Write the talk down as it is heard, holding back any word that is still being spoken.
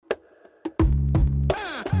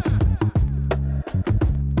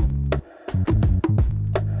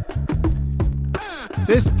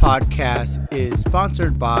This podcast is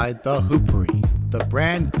sponsored by The Hoopery, the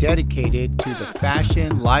brand dedicated to the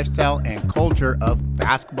fashion, lifestyle, and culture of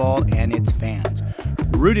basketball and its fans.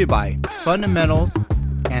 Rooted by fundamentals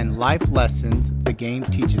and life lessons the game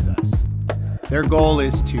teaches us. Their goal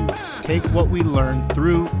is to take what we learn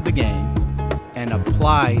through the game and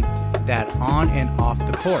apply that on and off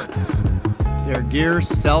the court. Their gear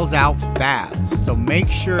sells out fast, so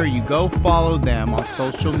make sure you go follow them on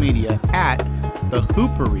social media at The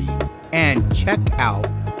Hoopery and check out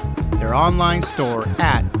their online store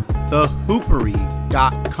at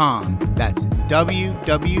thehoopery.com. That's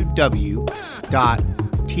www.thehoopery.com,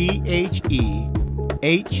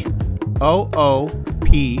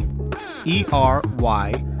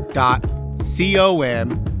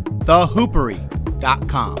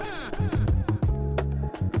 thehoopery.com.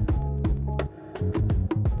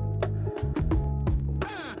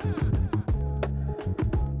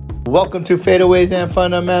 Welcome to Fadeaways and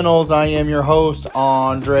Fundamentals. I am your host,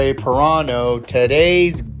 Andre Pirano.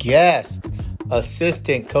 Today's guest,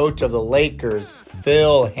 assistant coach of the Lakers,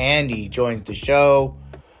 Phil Handy, joins the show.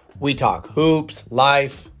 We talk hoops,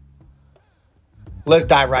 life. Let's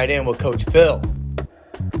dive right in with Coach Phil.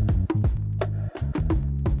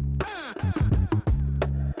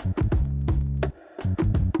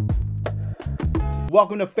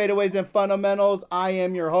 Welcome to Fadeaways and Fundamentals. I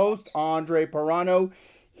am your host, Andre Pirano.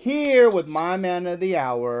 Here with my man of the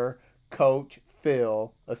hour, Coach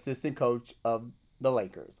Phil, assistant coach of the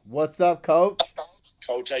Lakers. What's up, Coach?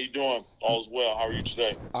 Coach, how you doing? All's well. How are you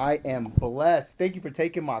today? I am blessed. Thank you for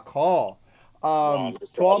taking my call. To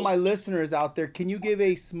all my listeners out there, can you give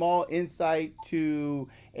a small insight to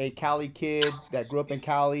a Cali kid that grew up in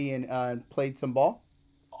Cali and played some ball?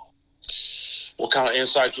 What kind of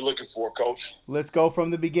insight you looking for, Coach? Let's go from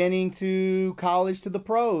the beginning to college to the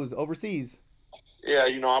pros overseas. Yeah,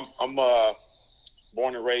 I'm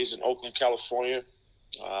born and raised in Oakland, California.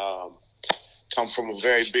 Come from a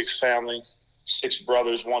very big family, 6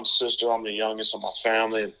 brothers, 1 sister. I'm the youngest of my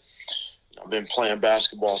family. I've been playing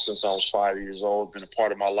basketball since I was 5 years old. Been a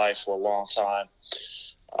part of my life for a long time.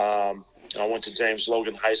 I went to James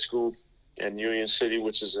Logan High School in Union City,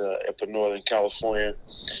 which is up in Northern California.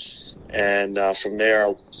 And from there,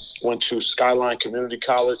 I went to Skyline Community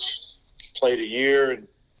College, played a year, and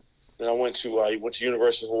then I went to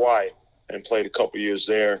University of Hawaii and played a couple years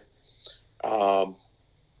there. And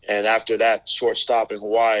after that short stop in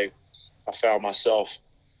Hawaii, I found myself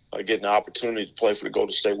getting the opportunity to play for the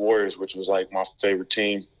Golden State Warriors, which was like my favorite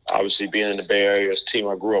team. Obviously, being in the Bay Area, it's a team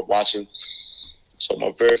I grew up watching. So my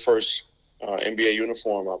very first NBA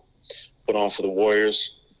uniform I put on for the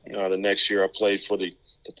Warriors. The next year I played for the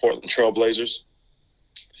Portland Trail Blazers.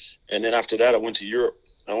 And then after that, I went to Europe.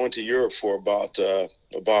 I went to Europe for about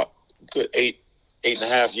good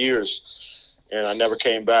 8.5 years, and I never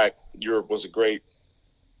came back. Europe was a great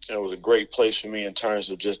place for me in terms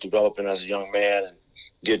of just developing as a young man and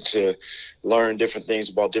get to learn different things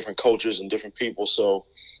about different cultures and different people. So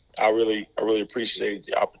I really appreciated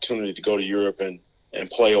the opportunity to go to Europe and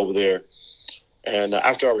play over there. And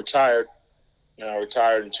after I retired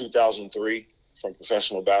in 2003 from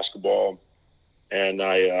professional basketball, and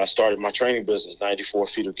I started my training business, 94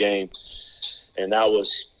 Feet of Game, and that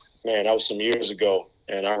was some years ago,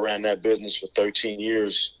 and I ran that business for 13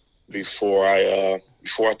 years before I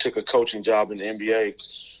took a coaching job in the NBA.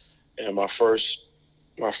 And my first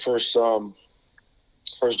job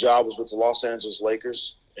was with the Los Angeles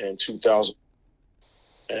Lakers in 2000,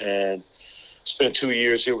 and spent 2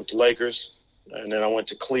 years here with the Lakers, and then I went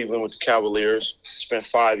to Cleveland with the Cavaliers. Spent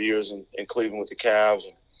 5 years in Cleveland with the Cavs,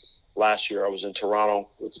 and last year I was in Toronto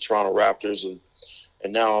with the Toronto Raptors,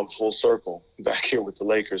 and now I'm full circle back here with the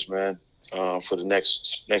Lakers, man, for the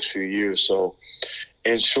next few years. So,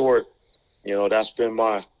 in short, that's been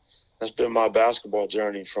my basketball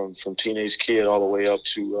journey from teenage kid all the way up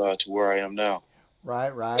to where I am now.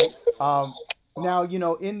 Right. Now,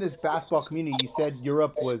 in this basketball community, you said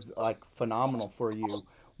Europe was like phenomenal for you.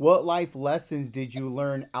 What life lessons did you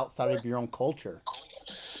learn outside of your own culture?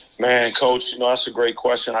 Man, Coach, that's a great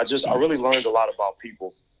question. I really learned a lot about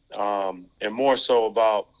people. And more so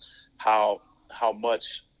about how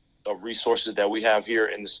much of resources that we have here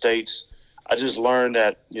in the States. I just learned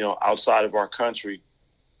that, outside of our country,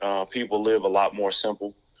 people live a lot more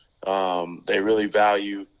simple. They really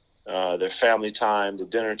value their family time, the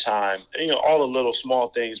dinner time, and, all the little small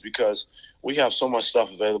things, because we have so much stuff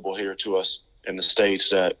available here to us in the States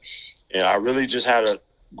that I really just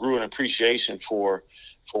grew an appreciation for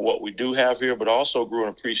what we do have here, but also grew an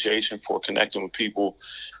appreciation for connecting with people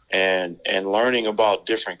and learning about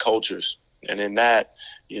different cultures. And in that,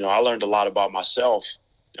 I learned a lot about myself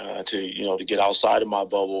to get outside of my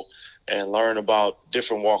bubble and learn about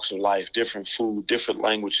different walks of life, different food, different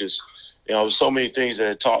languages. There's so many things that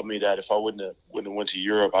it taught me that if I wouldn't have went to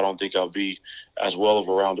Europe, I don't think I'd be as well of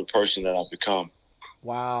a rounded person that I've become.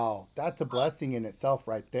 Wow, that's a blessing in itself,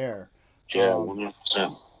 right there. Yeah, Um,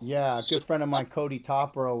 100%. yeah, a good friend of mine, Cody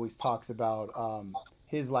Topper, always talks about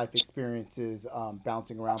his life experiences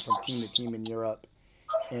bouncing around from team to team in Europe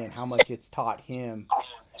and how much it's taught him.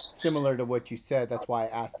 Similar to what you said, that's why I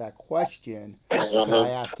asked that question because I Uh-huh.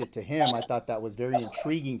 asked it to him. I thought that was very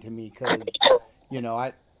intriguing to me because, you know,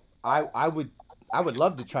 I would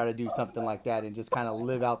love to try to do something like that and just kind of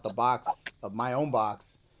live out the box of my own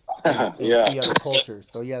box and Yeah. see other cultures.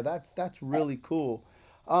 So yeah, that's really cool.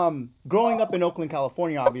 Growing up in Oakland,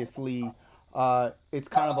 California, obviously, it's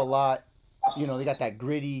kind of a lot. You know, they got that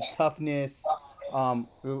gritty toughness.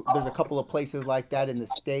 There's a couple of places like that in the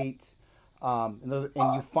states,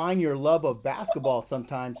 and you find your love of basketball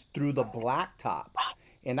sometimes through the blacktop,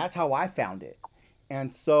 and that's how I found it.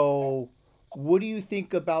 And so, what do you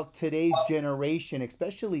think about today's generation,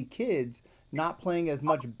 especially kids, not playing as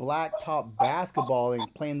much blacktop basketball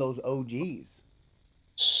and playing those OGs?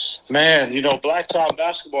 Man, blacktop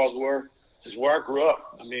basketball is where I grew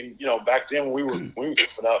up. I mean, back then when we were growing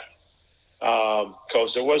up,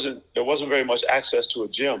 coach, there wasn't very much access to a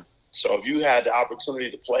gym. So if you had the opportunity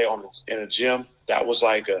to play in a gym, that was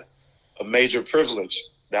like a major privilege.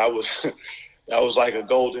 That was that was like a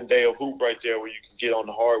golden day of hoop right there, where you could get on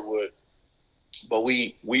the hardwood. But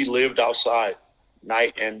we lived outside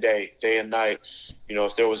night and day and night.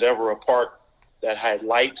 If there was ever a park that had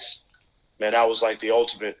lights, man, that was like the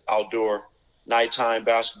ultimate outdoor nighttime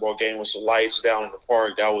basketball game with some lights down in the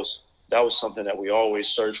park. That was something that we always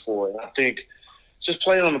searched for. And I think just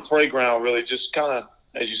playing on the playground really just kind of,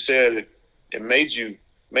 as you said, it made you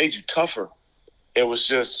tougher. It was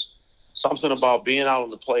just something about being out on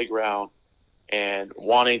the playground and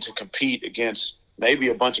wanting to compete against maybe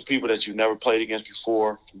a bunch of people that you've never played against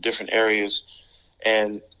before from different areas,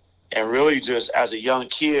 and really just as a young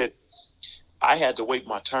kid, I had to wait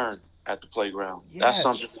my turn at the playground. Yes.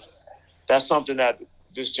 That's something that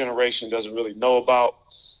this generation doesn't really know about,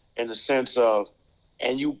 in the sense of,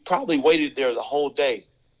 and you probably waited there the whole day.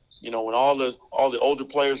 When all the older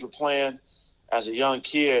players were playing, as a young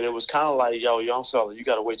kid, it was kind of like, yo, young fella, you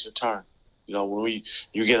got to wait your turn. When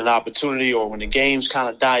you get an opportunity, or when the games kind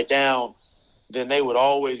of die down, then they would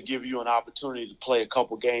always give you an opportunity to play a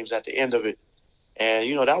couple games at the end of it. And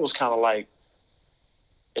that was kind of like,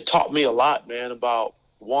 it taught me a lot, man, about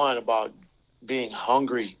one, about being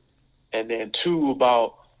hungry, and then two,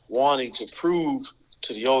 about wanting to prove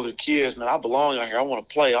to the older kids, man, I belong out here. I want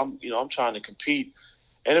to play. I'm trying to compete.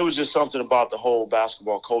 And it was just something about the whole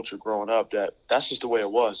basketball culture growing up, that's just the way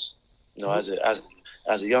it was.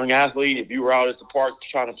 As a young athlete, if you were out at the park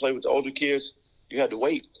trying to play with the older kids, you had to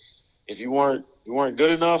wait. If you weren't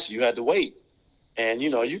good enough, you had to wait. And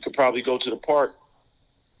you could probably go to the park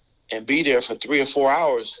and be there for 3 or 4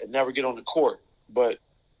 hours and never get on the court. But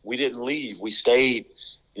we didn't leave. We stayed.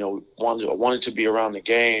 I wanted to be around the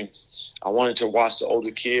game. I wanted to watch the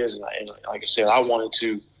older kids, and like I said, I wanted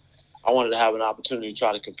to have an opportunity to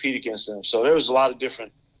try to compete against them. So there was a lot of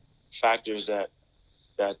different factors that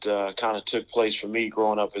kind of took place for me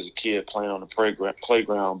growing up as a kid playing on the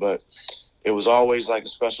playground. But it was always like a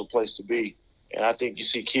special place to be. And I think you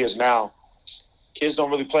see kids don't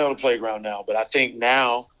really play on the playground now. But I think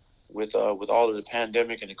now, with all of the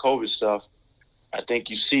pandemic and the COVID stuff, I think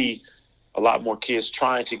you see a lot more kids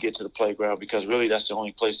trying to get to the playground, because really that's the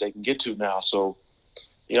only place they can get to now. So,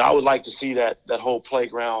 I would like to see that whole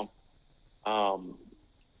playground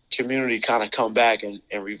community kind of come back and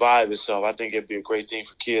revive itself. I think it'd be a great thing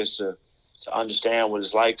for kids to understand what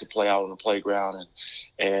it's like to play out on the playground,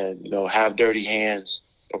 and have dirty hands,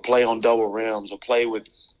 or play on double rims, or play with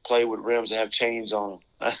rims that have chains on them.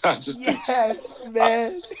 I just think, Yes, I,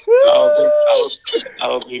 man. I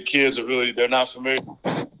don't think kids are really, they're not familiar.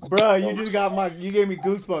 Bro, you gave me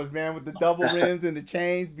goosebumps, man, with the double rims and the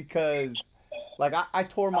chains because like I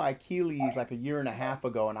tore my Achilles like a year and a half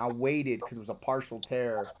ago and I waited because it was a partial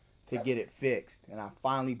tear to get it fixed. And I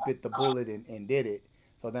finally bit the bullet and did it.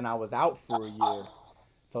 So then I was out for a year.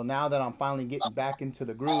 So now that I'm finally getting back into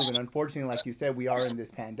the groove, and unfortunately, like you said, we are in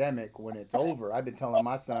this pandemic. When it's over, I've been telling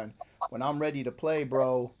my son, when I'm ready to play,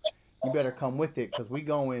 bro, you better come with it because we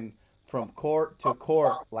going from court to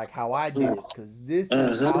court like how I did it. Because this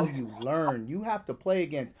is how Mm-hmm. you learn. You have to play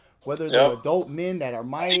against whether they're Yep. adult men that are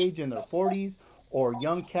my age in their 40s or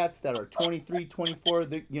young cats that are 23, 24,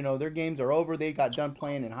 their games are over. They got done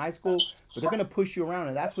playing in high school, but they're going to push you around,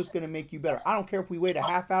 and that's what's going to make you better. I don't care if we wait a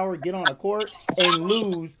half hour, get on a court, and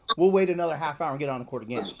lose. We'll wait another half hour and get on the court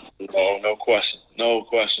again. Oh, no question. No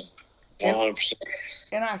question. 100%.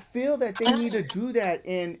 And I feel that they need to do that.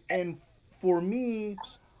 And for me,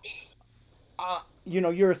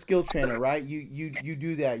 you're a skill trainer, right? You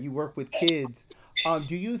do that. You work with kids.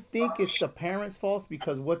 Do you think it's the parents' fault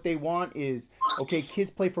because what they want is, okay,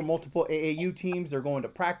 kids play for multiple AAU teams, they're going to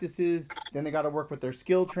practices, then they got to work with their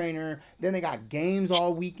skill trainer, then they got games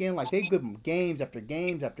all weekend, like they give them games after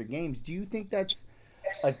games after games. Do you think that's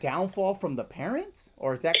a downfall from the parents,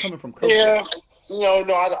 or is that coming from coaches? Yeah,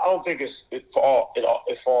 no, I don't think it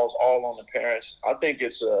falls all on the parents. I think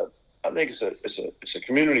it's a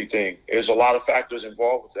community thing. There's a lot of factors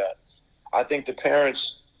involved with that. I think the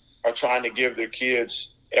parents are trying to give their kids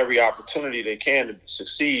every opportunity they can to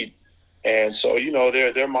succeed. And so,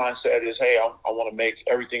 their mindset is, hey, I want to make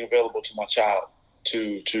everything available to my child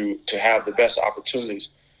to have the best opportunities.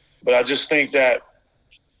 But I just think that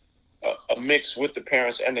a mix with the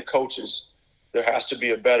parents and the coaches, there has to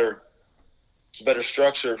be a better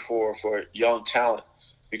structure for young talent.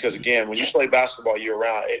 Because, again, when you play basketball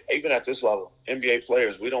year-round, even at this level, NBA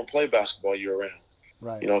players, we don't play basketball year-round.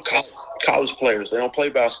 Right. College players, they don't play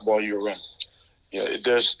basketball year-round.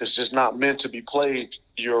 It's just not meant to be played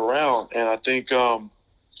year-round. And I think the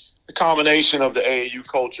combination of the AAU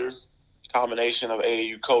culture, the combination of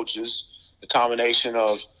AAU coaches, the combination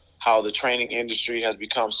of how the training industry has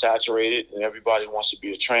become saturated and everybody wants to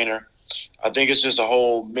be a trainer, I think it's just a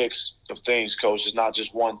whole mix of things, Coach. It's not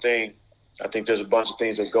just one thing. I think there's a bunch of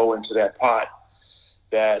things that go into that pot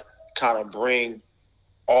that kind of bring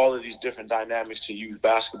all of these different dynamics to youth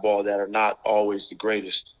basketball that are not always the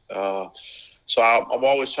greatest. So I'm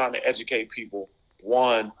always trying to educate people,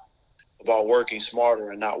 one, about working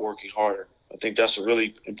smarter and not working harder. I think that's a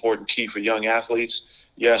really important key for young athletes.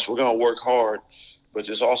 Yes, we're going to work hard, but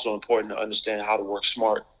it's also important to understand how to work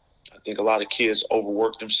smart. I think a lot of kids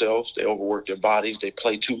overwork themselves. They overwork their bodies. They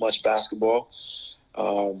play too much basketball.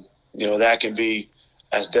 That can be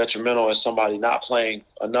as detrimental as somebody not playing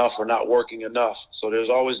enough or not working enough. So there's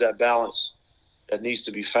always that balance that needs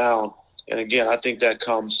to be found. And again, I think that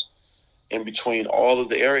comes in between all of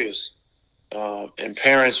the areas, and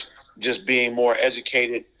parents just being more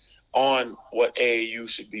educated on what AAU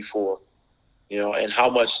should be for, and how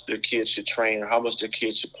much their kids should train or how much their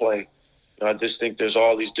kids should play. I just think there's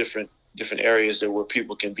all these different areas where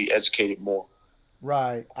people can be educated more.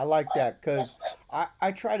 Right. I like that because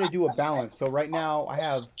I try to do a balance. So right now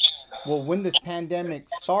when this pandemic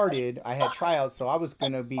started, I had tryouts, so I was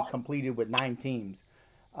going to be completed with 9 teams.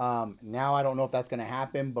 Now I don't know if that's going to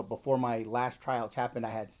happen, but before my last tryouts happened, I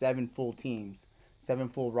had 7 full teams, 7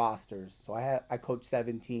 full rosters. So I coached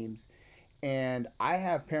 7 teams, and I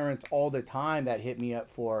have parents all the time that hit me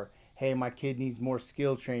up for, hey, my kid needs more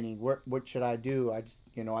skill training. What should I do?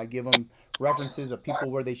 I give them references of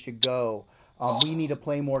people where they should go. We need to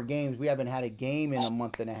play more games. We haven't had a game in a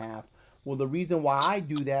month and a half. Well, the reason why I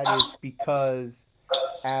do that is because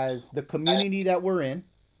as the community that we're in,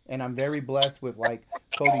 and I'm very blessed with like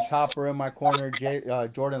Cody Topper in my corner,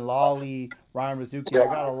 Jordan Lawley, Ryan Rizuki. I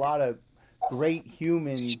got a lot of great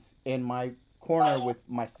humans in my corner with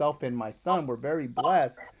myself and my son. We're very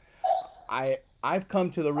blessed. I've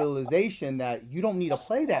come to the realization that you don't need to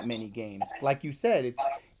play that many games. Like you said,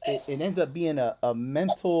 it ends up being a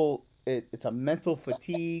mental. It's a mental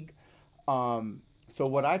fatigue. So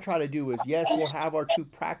what I try to do is, yes, we'll have our 2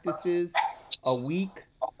 practices a week.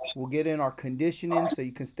 We'll get in our conditioning so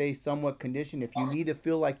you can stay somewhat conditioned. If you need to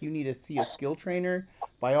feel like you need to see a skill trainer,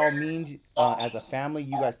 by all means, as a family,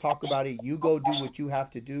 you guys talk about it. You go do what you have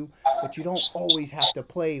to do, but you don't always have to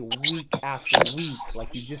play week after week.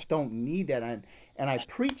 Like, you just don't need that. And I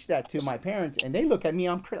preach that to my parents, and they look at me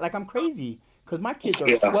like I'm crazy. Because my kids are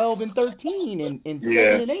 12 and 13 and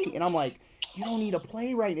 7 and 8. And I'm like, you don't need to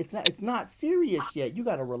play right. It's not serious yet. You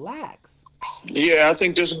got to relax. Yeah, I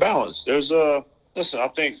think there's a balance. Listen, I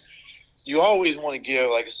think you always want to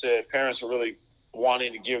give, like I said, parents are really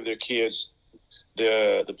wanting to give their kids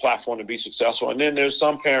the platform to be successful. And then there's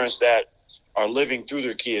some parents that are living through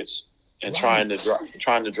their kids and trying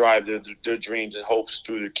to drive their dreams and hopes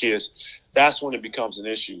through their kids. That's when it becomes an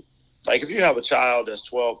issue. Like, if you have a child that's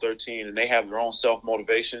 12, 13, and they have their own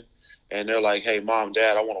self-motivation, and they're like, hey, mom,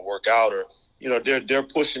 dad, I want to work out, or, they're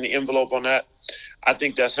pushing the envelope on that, I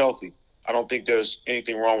think that's healthy. I don't think there's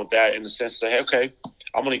anything wrong with that in the sense that, hey, okay,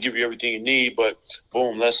 I'm going to give you everything you need, but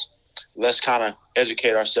boom, let's kind of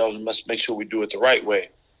educate ourselves and let's make sure we do it the right way.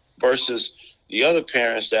 Versus the other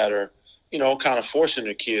parents that are kind of forcing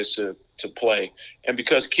the kids to play. And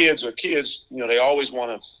because kids are kids, they always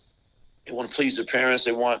want to please their parents.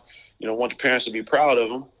 They want the parents to be proud of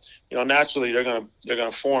them. Naturally they're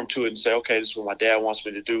gonna form to it and say, okay, this is what my dad wants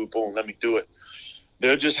me to do. Boom, let me do it.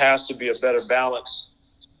 There just has to be a better balance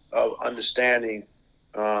of understanding.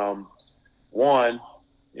 One,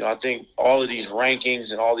 I think all of these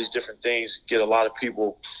rankings and all these different things get a lot of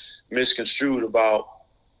people misconstrued about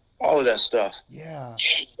all of that stuff. Yeah.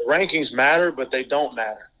 The rankings matter, but they don't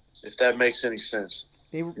matter, if that makes any sense.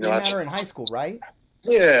 They matter in high school, right?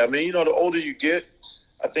 Yeah, I mean, the older you get,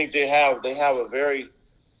 I think they have a very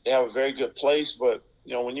good place. But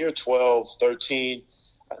when you're 12, 13,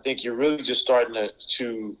 I think you're really just starting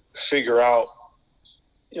to figure out,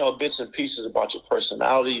 bits and pieces about your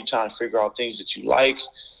personality. You're trying to figure out things that you like,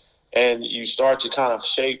 and you start to kind of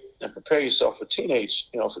shape and prepare yourself for teenage,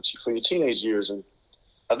 for your teenage years. And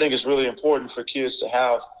I think it's really important for kids to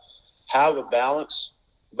have a balance,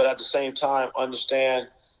 but at the same time understand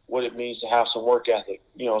what it means to have some work ethic.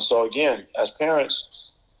 So again, as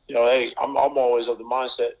parents, hey, I'm always of the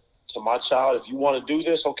mindset to my child, if you want to do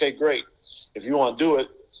this, okay, great. If you want to do it,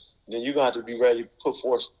 then you're going to have to be ready to put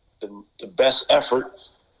forth the best effort.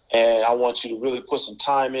 And I want you to really put some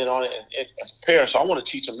time in on it and prepare. So I want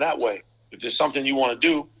to teach them that way. If there's something you want to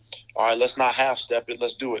do, all right, let's not half-step it.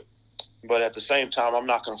 Let's do it. But at the same time, I'm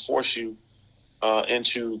not going to force you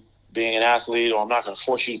into being an athlete, or I'm not going to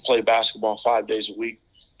force you to play basketball 5 days a week.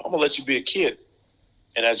 I'm going to let you be a kid.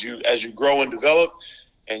 And as you grow and develop,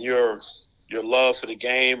 and your love for the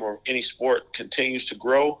game or any sport continues to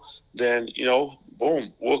grow, then,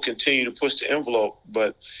 boom, we'll continue to push the envelope.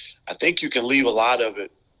 But I think you can leave a lot of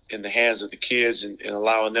it in the hands of the kids and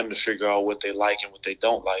allowing them to figure out what they like and what they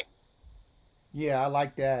don't like. Yeah, I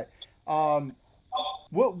like that.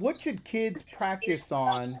 What should kids practice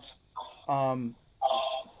on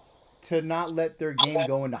to not let their game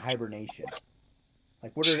go into hibernation?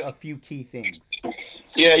 Like, what are a few key things?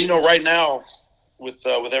 Yeah, right now with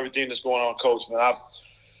everything that's going on, Coach, man,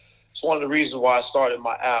 it's one of the reasons why I started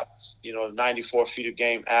my app. The 94 Feet of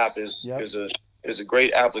Game app is a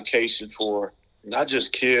great application for not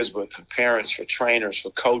just kids, but for parents, for trainers, for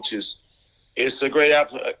coaches. It's a great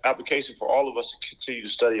application for all of us to continue to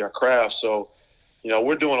study our craft. So,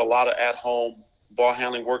 we're doing a lot of at-home ball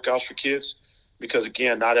handling workouts for kids because,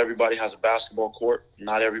 again, not everybody has a basketball court.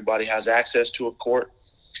 Not everybody has access to a court.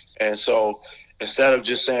 And so instead of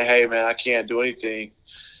just saying, hey, man, I can't do anything,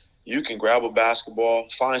 you can grab a basketball,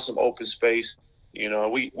 find some open space.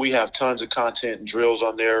 We have tons of content and drills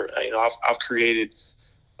on there. I've created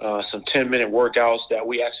some 10-minute workouts that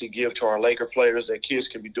we actually give to our Laker players that kids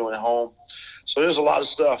can be doing at home. So there's a lot of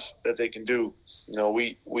stuff that they can do.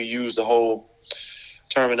 We use the whole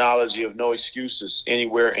terminology of no excuses,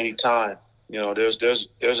 anywhere, anytime.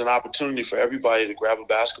 There's an opportunity for everybody to grab a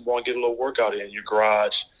basketball and get a little workout in your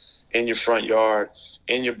garage, in your front yard,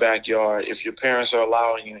 in your backyard, if your parents are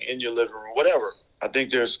allowing you, in your living room, whatever. I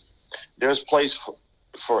think there's place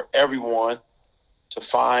for everyone to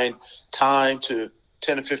find time to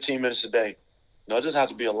 10 to 15 minutes a day. It doesn't have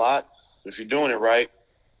to be a lot, but if you're doing it right,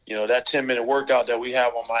 that 10-minute workout that we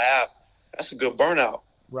have on my app, that's a good burnout.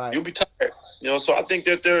 Right. You'll be tired. So I think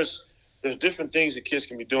that there's different things that kids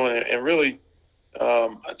can be doing. And really,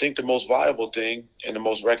 I think the most viable thing and the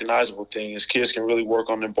most recognizable thing is kids can really work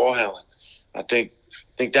on their ball handling. I think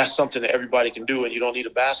that's something that everybody can do, and you don't need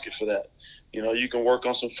a basket for that. You can work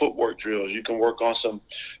on some footwork drills. You can work on some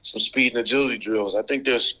speed and agility drills. I think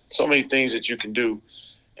there's so many things that you can do,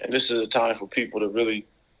 and this is a time for people to really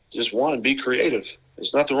just, be creative.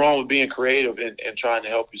 There's nothing wrong with being creative and trying to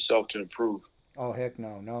help yourself to improve. Oh, heck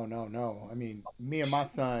no. I mean, me and my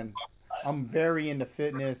son, I'm very into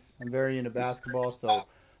fitness. I'm very into basketball. So,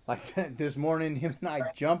 like this morning, him and I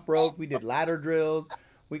jump rope. We did ladder drills.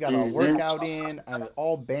 We got our workout in,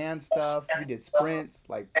 all band stuff. We did sprints.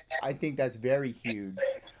 Like, I think that's very huge.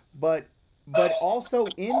 But also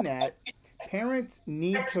in that, parents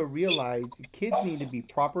need to realize kids need to be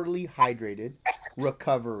properly hydrated,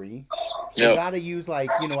 recovery. You got to use like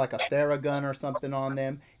a Theragun or something on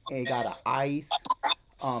them. And you got to ice.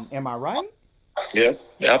 Am I right? Yeah,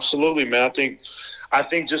 absolutely, man. I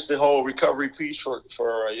think just the whole recovery piece for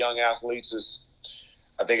young athletes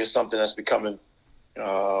I think it's something that's becoming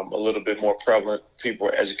a little bit more prevalent. People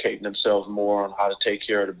are educating themselves more on how to take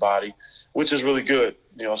care of the body, which is really good.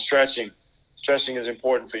 Stretching is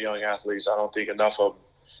important for young athletes. I don't think enough of them.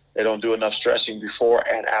 They don't do enough stretching before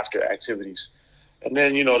and after activities. And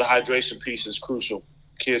then, the hydration piece is crucial.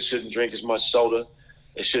 Kids shouldn't drink as much soda.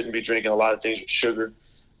 They shouldn't be drinking a lot of things with sugar.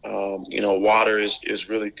 Water is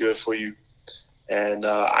really good for you. And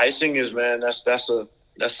icing is, man, that's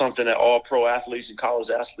that's something that all pro athletes and college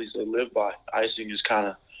athletes, they live by. Icing is kind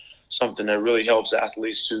of something that really helps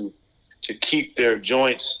athletes to keep their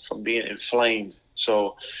joints from being inflamed.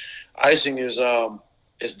 So icing is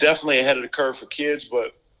definitely ahead of the curve for kids,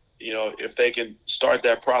 but if they can start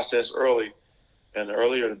that process early, and the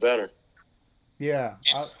earlier the better. Yeah,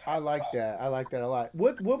 I like that. I like that a lot.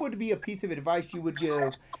 What would be a piece of advice you would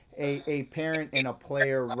give a parent and a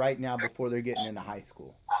player right now before they're getting into high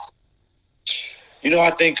school?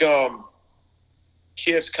 I think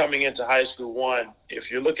kids coming into high school, one,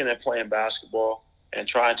 if you're looking at playing basketball and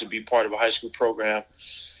trying to be part of a high school program,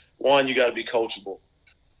 one, you got to be coachable.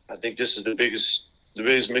 I think this is the biggest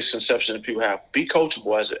misconception that people have. Be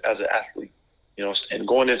coachable as an athlete, and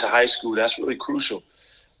going into high school, that's really crucial.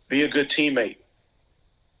 Be a good teammate.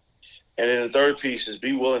 And then the third piece is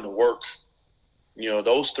be willing to work.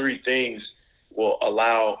 Those three things will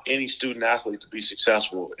allow any student athlete to be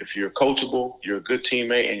successful. If you're coachable, you're a good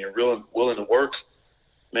teammate, and you're really willing to work,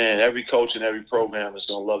 man, every coach and every program is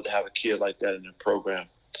going to love to have a kid like that in their program.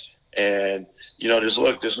 And,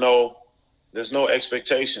 there's no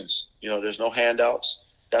expectations. There's no handouts.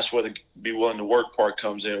 That's where the be willing to work part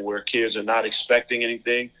comes in, where kids are not expecting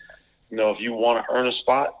anything. If you want to earn a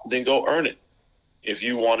spot, then go earn it. If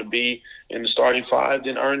you want to be in the starting five,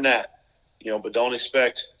 then earn that. But don't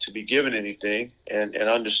expect to be given anything, and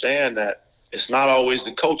understand that it's not always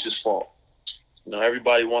the coach's fault.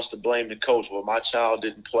 Everybody wants to blame the coach. Well, my child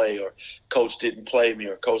didn't play, or coach didn't play me,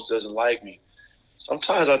 or coach doesn't like me.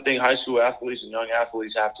 Sometimes I think high school athletes and young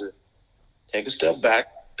athletes have to take a step back.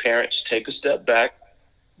 Parents, take a step back.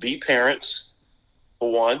 Be parents,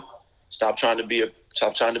 for one. Stop trying to be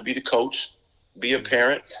the coach. Be a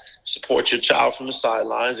parent. Support your child from the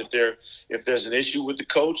sidelines. If there's an issue with the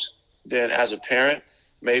coach, then as a parent,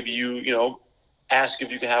 maybe you ask if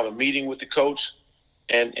you can have a meeting with the coach,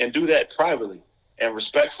 and do that privately and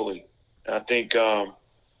respectfully. And I think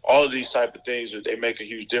all of these type of things, they make a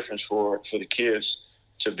huge difference for the kids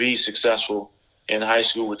to be successful in high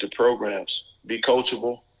school with the programs. Be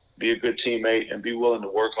coachable, be a good teammate, and be willing to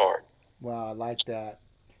work hard. Wow, I like that.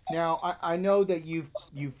 Now, I know that you've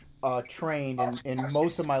trained, and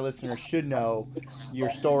most of my listeners should know your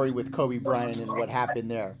story with Kobe Bryant and what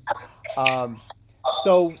happened there.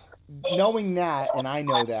 So, knowing that, and I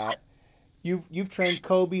know that, you've trained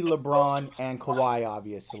Kobe, LeBron, and Kawhi,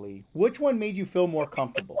 obviously. Which one made you feel more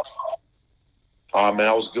comfortable? Man,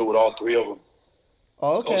 I was good with all three of them.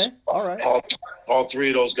 Oh, okay. All right. All three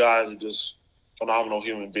of those guys are just phenomenal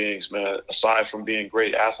human beings, man. Aside from being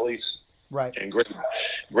great athletes, right, and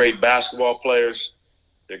great basketball players,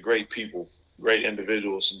 they're great people, great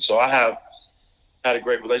individuals. And so I have had a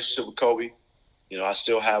great relationship with Kobe. I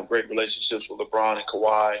still have great relationships with LeBron and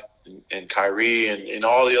Kawhi and Kyrie and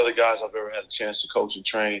all the other guys I've ever had a chance to coach and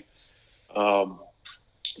train.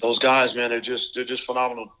 Those guys, man, they're just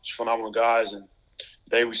phenomenal guys, and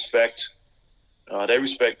they respect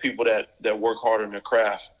people that work hard in their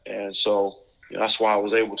craft. And so that's why I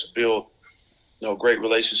was able to build great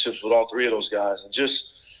relationships with all three of those guys. And just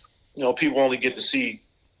people only get to see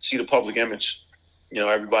the public image.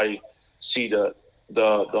 Everybody see the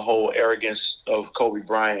whole arrogance of Kobe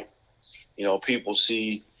Bryant. People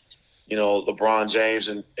see LeBron James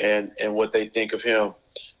and what they think of him,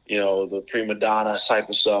 the prima donna type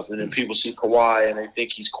of stuff. And then people see Kawhi and they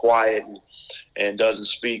think he's quiet and doesn't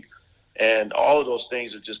speak. And all of those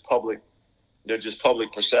things are just public. They're just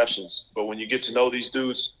public perceptions. But when you get to know these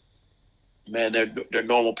dudes, man, they're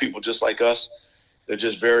normal people just like us. They're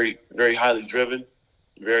just very, very highly driven,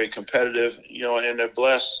 very competitive, and they're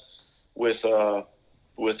blessed with a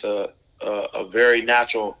very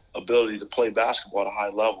natural ability to play basketball at a high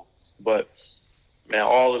level. But man,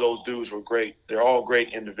 all of those dudes were great. They're all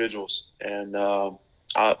great individuals, and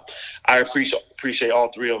I appreciate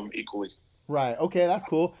all three of them equally. Right. Okay, that's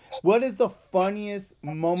cool. What is the funniest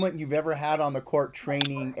moment you've ever had on the court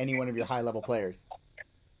training any one of your high level players?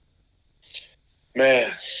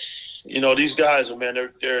 Man, these guys are, man,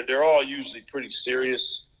 they're all usually pretty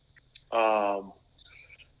serious.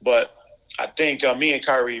 But I think me and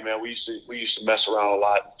Kyrie, man, we used to mess around a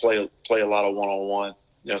lot, play a lot of one-on-one.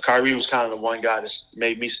 Kyrie was kind of the one guy that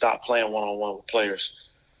made me stop playing one-on-one with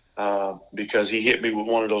players because he hit me with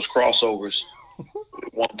one of those crossovers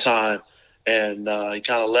one time, and he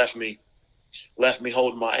kind of left me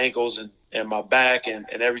holding my ankles and my back and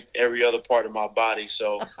every other part of my body.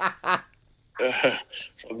 So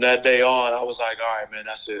from that day on, I was like, all right, man,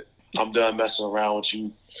 that's it. I'm done messing around with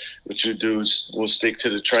you dudes. We'll stick to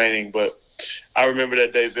the training. But I remember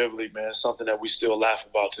that day vividly, man. Something that we still laugh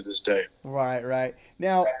about to this day. Right, right.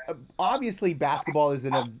 Now, obviously, basketball is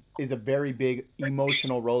a very big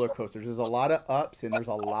emotional roller coaster. There's a lot of ups and there's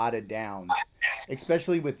a lot of downs,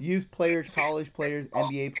 especially with youth players, college players,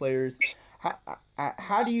 NBA players.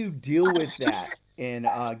 How do you deal with that and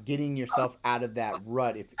getting yourself out of that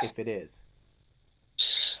rut, if it is?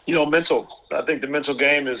 Mental. I think the mental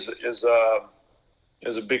game is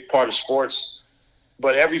a big part of sports.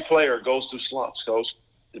 But every player goes through slumps, Coach.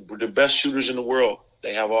 The best shooters in the world,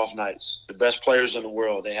 they have off nights. The best players in the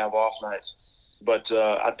world, they have off nights. But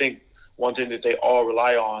I think one thing that they all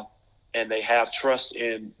rely on, and they have trust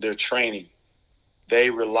in their training. They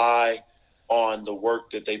rely on the work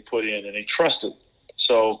that they put in, and they trust it.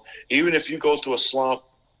 So even if you go through a slump,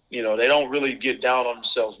 they don't really get down on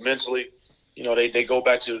themselves mentally. They go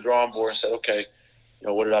back to the drawing board and say, okay,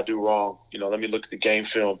 what did I do wrong? Let me look at the game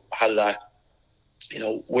film. How did I,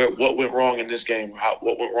 what went wrong in this game?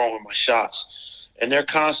 What went wrong with my shots? And they're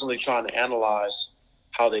constantly trying to analyze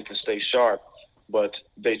how they can stay sharp, but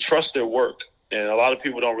they trust their work. And a lot of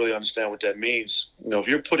people don't really understand what that means. If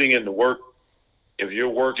you're putting in the work, if you're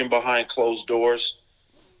working behind closed doors,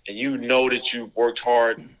 and you know that you worked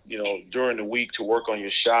hard, during the week to work on your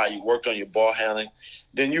shot, you worked on your ball handling,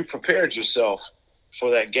 then you prepared yourself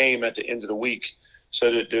for that game at the end of the week. So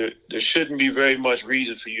that there shouldn't be very much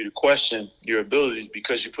reason for you to question your abilities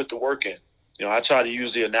because you put the work in. I try to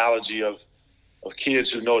use the analogy of kids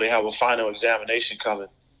who know they have a final examination coming.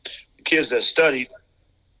 The kids that study,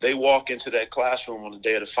 they walk into that classroom on the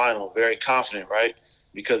day of the final very confident, right?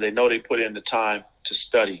 Because they know they put in the time to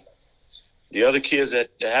study. The other kids that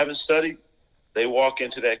haven't studied, they walk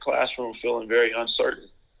into that classroom feeling very uncertain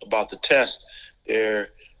about the test. They're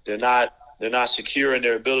not secure in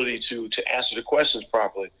their ability to answer the questions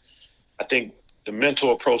properly. I think the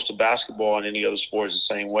mental approach to basketball and any other sport is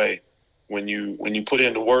the same way. When you put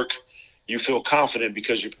in the work, you feel confident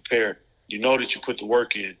because you're prepared. You know that you put the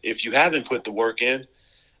work in. If you haven't put the work in,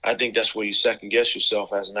 I think that's where you second guess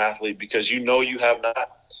yourself as an athlete because you have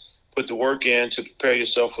not put the work in to prepare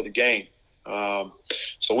yourself for the game.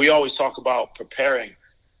 So we always talk about preparing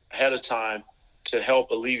ahead of time to help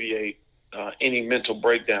alleviate any mental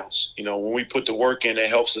breakdowns. When we put the work in, it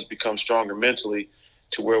helps us become stronger mentally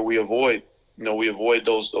to where we avoid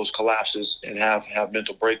those collapses and have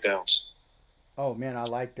mental breakdowns. Oh man, I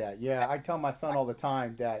like that. Yeah, I tell my son all the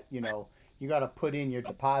time that, you got to put in your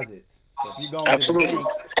deposits. So if you're going to the bank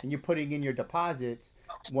and you're putting in your deposits,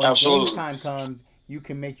 when game time comes, you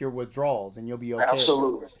can make your withdrawals and you'll be okay.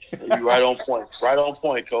 Absolutely. You're right on point. Right on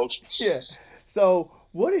point, Coach. Yeah. So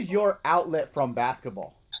what is your outlet from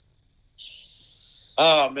basketball?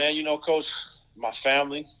 Man, Coach, my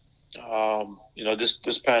family,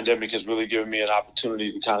 this pandemic has really given me an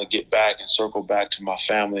opportunity to kind of get back and circle back to my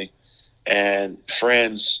family and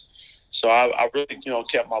friends. So I really,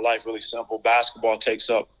 kept my life really simple. Basketball takes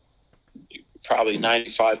up probably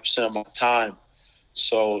 95% of my time.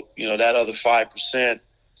 So, that other 5%,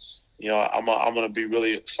 I'm going to be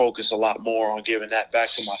really focused a lot more on giving that back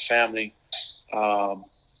to my family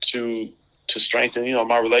to strengthen,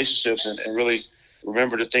 my relationships and really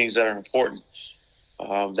remember the things that are important.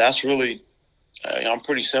 That's really, I'm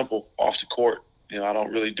pretty simple off the court. I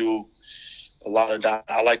don't really do a lot of that.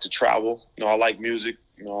 I like to travel. I like music.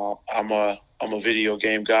 I'm a video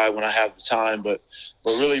game guy when I have the time. But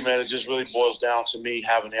really, man, it just really boils down to me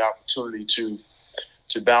having the opportunity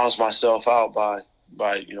to balance myself out by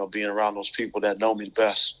being around those people that know me the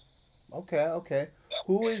best. Okay.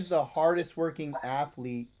 Who is the hardest working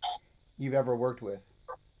athlete you've ever worked with?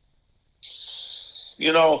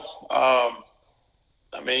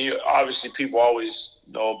 Obviously people always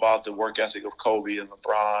know about the work ethic of Kobe and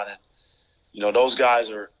LeBron, and those guys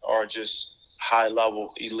are just high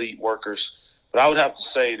level elite workers. But I would have to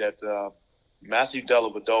say that Matthew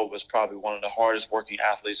Dellavedova is probably one of the hardest working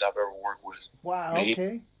athletes I've ever worked with. Wow.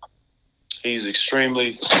 Okay. He's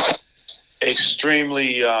extremely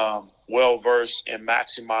well versed in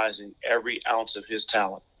maximizing every ounce of his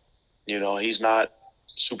talent. He's not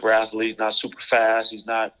super athlete, not super fast. He's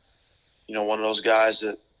not, one of those guys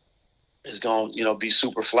that is going to, be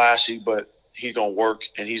super flashy, but he's going to work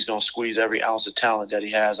and he's going to squeeze every ounce of talent that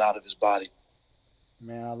he has out of his body.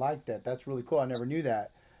 Man, I like that. That's really cool. I never knew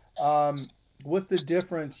that. What's the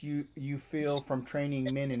difference you feel from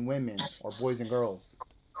training men and women or boys and girls?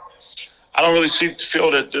 I don't really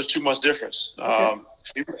feel that there's too much difference.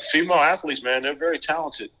 Okay. Female athletes, man, they're very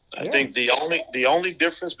talented. I think the only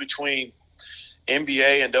difference between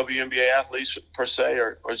NBA and WNBA athletes per se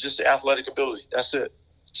are just the athletic ability. That's it.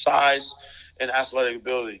 Size and athletic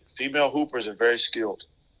ability. Female hoopers are very skilled.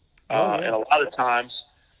 And a lot of times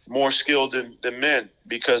more skilled than men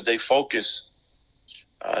because they focus.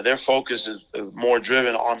 Their focus is more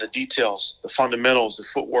driven on the details, the fundamentals, the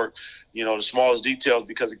footwork, the smallest details.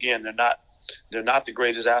 Because again, they're not the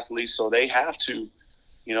greatest athletes, so they have to,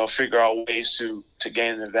 figure out ways to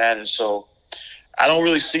gain an advantage. So I don't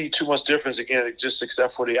really see too much difference again, just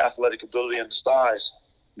except for the athletic ability and the size,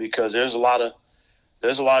 because there's a lot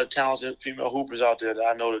of talented female hoopers out there that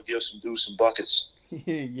I know to give some dudes some buckets.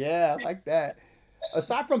 Yeah, I like that.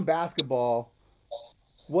 Aside from basketball,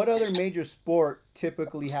 what other major sport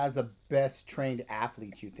typically has the best trained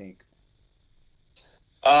athletes, you think?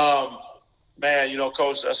 Um, Man,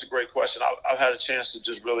 Coach, that's a great question. I've had a chance to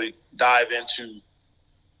just really dive into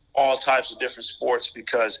all types of different sports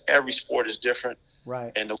because every sport is different,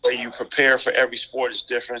 Right. and the way you prepare for every sport is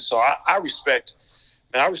different. So I respect,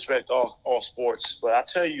 man, I respect all sports. But I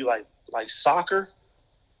tell you, like soccer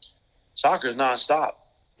is nonstop.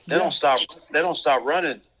 They Yeah. don't stop. They don't stop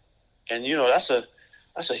running, and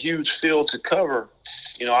that's a huge field to cover.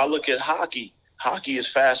 I look at hockey. Hockey is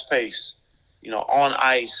fast paced, on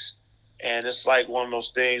ice, and it's like one of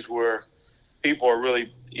those things where people are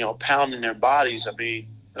really, pounding their bodies. I mean,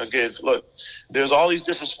 again, look, there's all these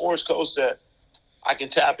different sports, coach, that I can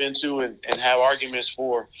tap into and have arguments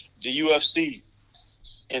for. The UFC,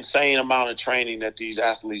 insane amount of training that these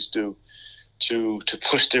athletes do to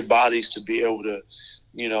push their bodies to be able to,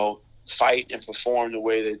 fight and perform the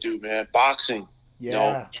way they do, man. Boxing,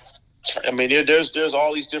 Yeah. I mean, there's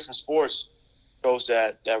all these different sports, those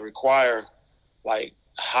that require like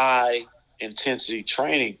high intensity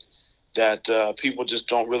training that people just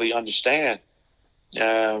don't really understand.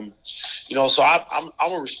 Um, so I'm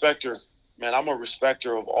a respecter, man. I'm a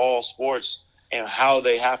respecter of all sports and how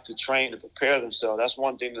they have to train to prepare themselves. That's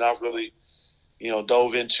one thing that I've really,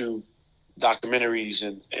 dove into documentaries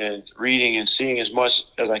and reading and seeing as much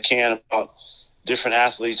as I can about different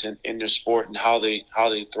athletes in their sport and how they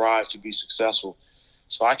thrive to be successful.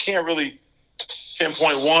 So I can't really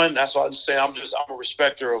pinpoint one. That's why I just say I'm a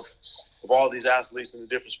respecter of all these athletes in the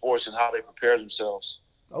different sports and how they prepare themselves.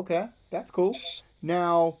 Okay, that's cool.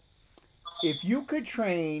 Now, if you could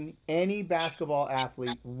train any basketball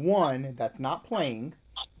athlete, one that's not playing,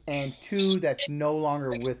 and two that's no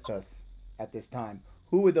longer with us at this time,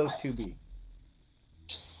 who would those two be?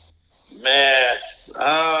 Man,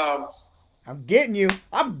 um, I'm getting you.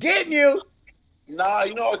 I'm getting you. nah,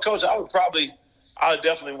 Coach, I would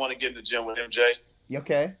definitely want to get in the gym with MJ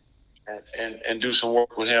Okay. and do some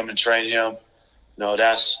work with him and train him.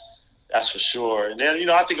 That's for sure. And then,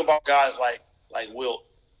 I think about guys like Wilt.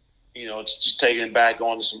 It's just taking it back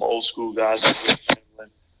on to some old school guys like Wilt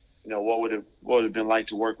Chamberlain. What would have been like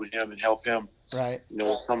to work with him and help him, Right.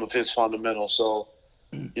 with some of his fundamentals. So,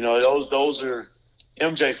 those are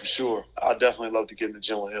MJ for sure. I'd definitely love to get in the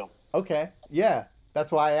gym with him. Okay. Yeah.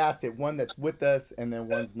 That's why I asked it. One that's with us and then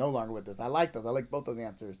one's no longer with us. I like those. I like both those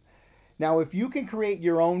answers. Now, if you can create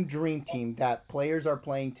your own dream team that players are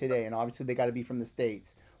playing today, and obviously they got to be from the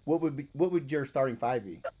states, what would your starting five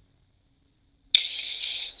be?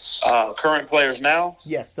 Current players now?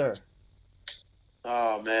 Yes, sir.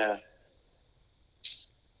 Oh man,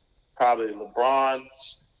 probably LeBron,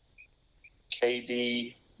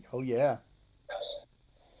 KD, Oh yeah.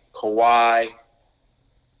 Kawhi,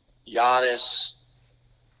 Giannis,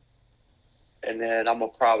 and then I'm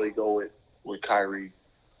gonna probably go with Kyrie.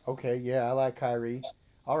 Okay. Yeah, I like Kyrie.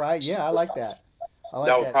 All right. Yeah, I like that. I That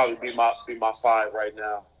like would that. probably be my five right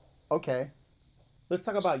now. Okay. Let's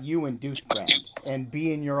talk about you and Deuce Brand and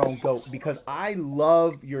being your own goat because I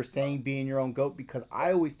love your saying being your own goat because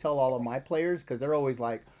I always tell all of my players because they're always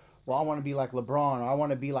like, well, I want to be like LeBron or I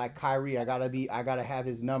want to be like Kyrie. I gotta have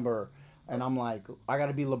his number, and I'm like, I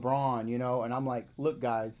gotta be LeBron, and I'm like, look,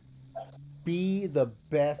 guys, be the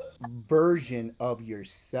best version of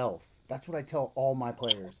yourself. That's what I tell all my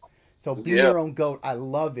players. So be Yeah, your own goat. I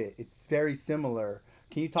love it. It's very similar.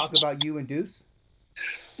 Can you talk about you and Deuce?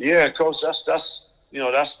 yeah, coach. That's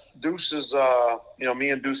Deuce's. Me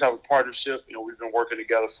and Deuce have a partnership. We've been working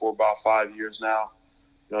together for about 5 years now.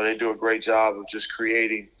 They do a great job of just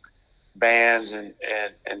creating bands and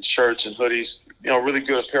shirts and hoodies. Really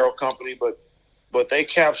good apparel company, but they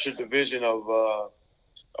captured the vision of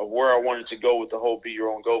where I wanted to go with the whole Be Your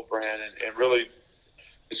Own Goat brand, and really,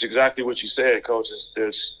 it's exactly what you said, Coach.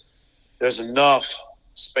 There's enough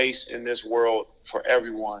space in this world for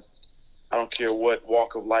everyone. I don't care what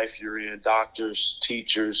walk of life you're in, doctors,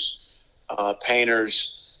 teachers,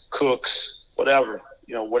 painters, cooks, whatever.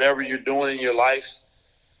 Whatever you're doing in your life,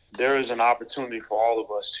 there is an opportunity for all of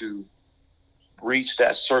us to reach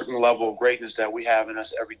that certain level of greatness that we have in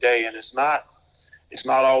us every day. And it's not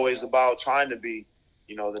always about trying to be,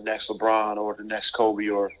 the next LeBron or the next Kobe,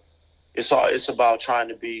 or it's about trying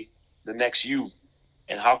to be the next you.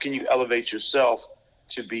 And how can you elevate yourself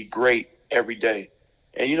to be great every day?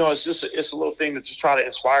 And, it's a little thing to just try to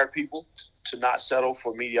inspire people to not settle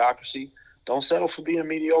for mediocrity. Don't settle for being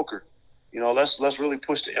mediocre. Let's really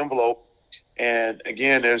push the envelope. And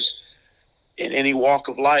again, in any walk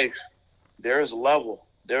of life, there is a level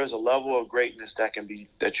of greatness that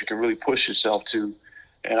you can really push yourself to.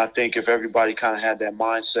 And I think if everybody kind of had that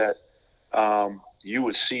mindset, you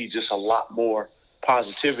would see just a lot more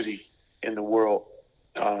positivity in the world.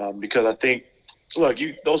 Because I think, look,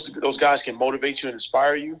 those guys can motivate you and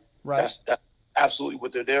inspire you. Right. That's absolutely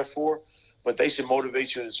what they're there for. But they should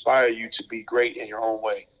motivate you and inspire you to be great in your own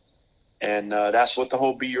way. And that's what the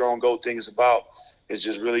whole Be Your Own GOAT thing is about, is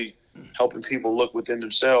just really helping people look within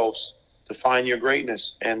themselves to find your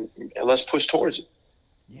greatness, and let's push towards it.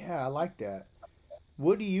 Yeah, I like that.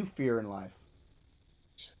 What do you fear in life?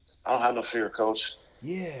 I don't have no fear, Coach.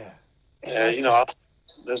 Yeah. And,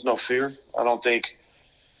 there's no fear. I don't think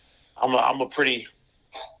I'm going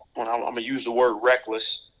to use the word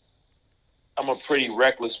reckless. I'm a pretty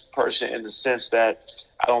reckless person in the sense that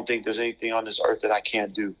I don't think there's anything on this earth that I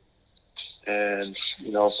can't do. And,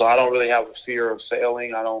 so I don't really have a fear of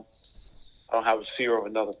failing. I don't have a fear of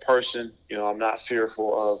another person. I'm not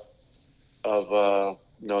fearful of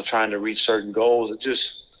trying to reach certain goals. I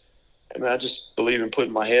just believe in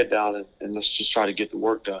putting my head down and let's just try to get the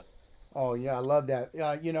work done. Oh, yeah, I love that.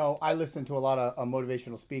 I listen to a lot of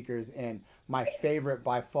motivational speakers, and my favorite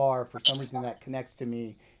by far, for some reason that connects to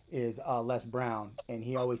me, is Les Brown. And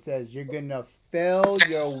he always says, you're going to fail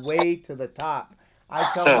your way to the top.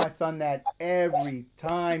 I tell my son that every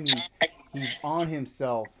time he's on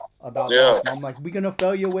himself about that. I'm like, we're going to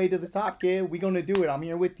fail your way to the top, kid. We're going to do it. I'm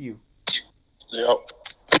here with you. Yep.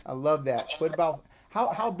 I love that. What about,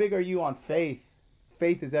 how big are you on faith?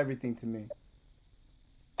 Faith is everything to me.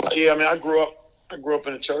 Yeah, I grew up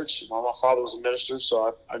in a church. My father was a minister,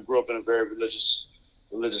 so I grew up in a very religious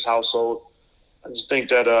household. I just think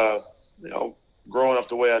that, growing up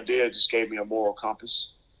the way I did just gave me a moral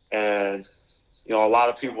compass. And, a lot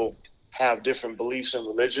of people have different beliefs in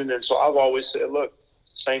religion. And so I've always said, look,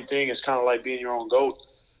 same thing. It's kind of like being your own GOAT.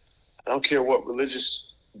 I don't care what religious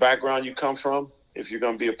background you come from. If you're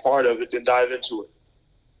going to be a part of it, then dive into it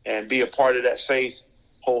and be a part of that faith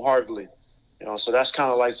wholeheartedly. So that's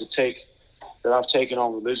kind of like the take that I've taken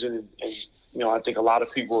on religion. And I think a lot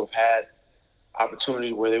of people have had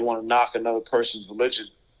opportunities where they want to knock another person's religion.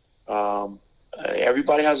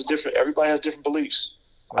 Everybody has different beliefs.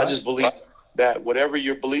 Right. I just believe that whatever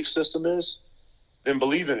your belief system is, then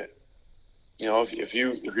believe in it. If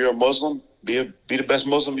you're a Muslim, be the best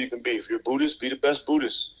Muslim you can be. If you're Buddhist, be the best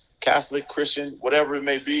Buddhist. Catholic, Christian, whatever it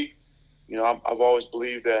may be. I've always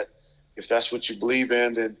believed that if that's what you believe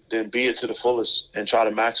in, then be it to the fullest and try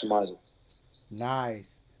to maximize it.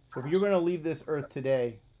 Nice. So if you're going to leave this earth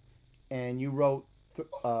today and you wrote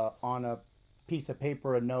on a piece of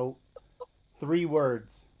paper, a note, 3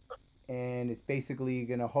 words, and it's basically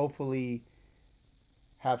going to hopefully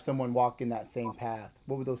have someone walk in that same path,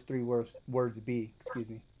 what would those 3 words be? Excuse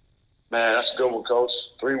me. Man, that's a good one, Coach.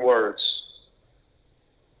 3 words.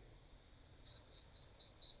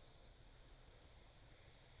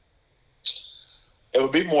 It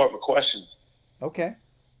would be more of a question. Okay.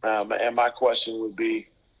 And my question would be,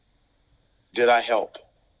 did I help?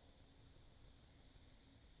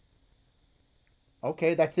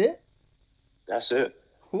 Okay, that's it? That's it.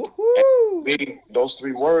 Woo-hoo! Those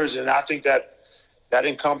 3 words, and I think that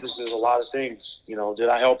encompasses a lot of things. Did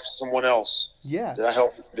I help someone else? Yeah. Did I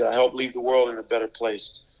help leave the world in a better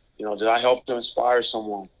place? Did I help to inspire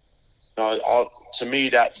someone? To me,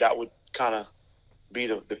 that would kind of be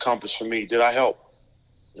the compass for me. Did I help?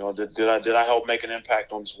 Did I help make an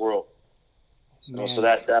impact on this world? So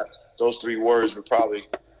that those 3 words would probably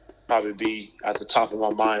be at the top of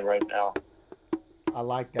my mind right now. I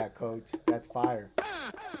like that, Coach. That's fire.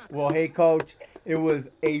 Well, hey, Coach, it was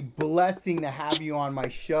a blessing to have you on my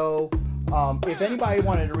show. If anybody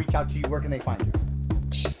wanted to reach out to you, where can they find you?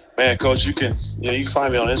 Man, Coach, you can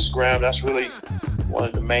find me on Instagram. That's really one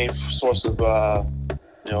of the main sources of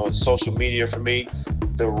social media for me.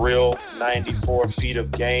 The Real 94 Feet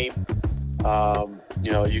of Game.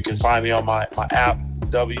 You can find me on my app,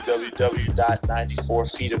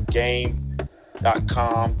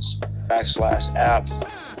 www.94feetofgame.com/app.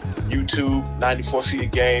 YouTube, 94 Feet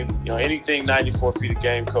of Game. Anything 94 Feet of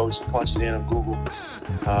Game, Coach, punch it in on Google.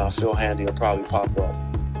 Phil Handy will probably pop up.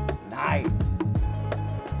 Nice.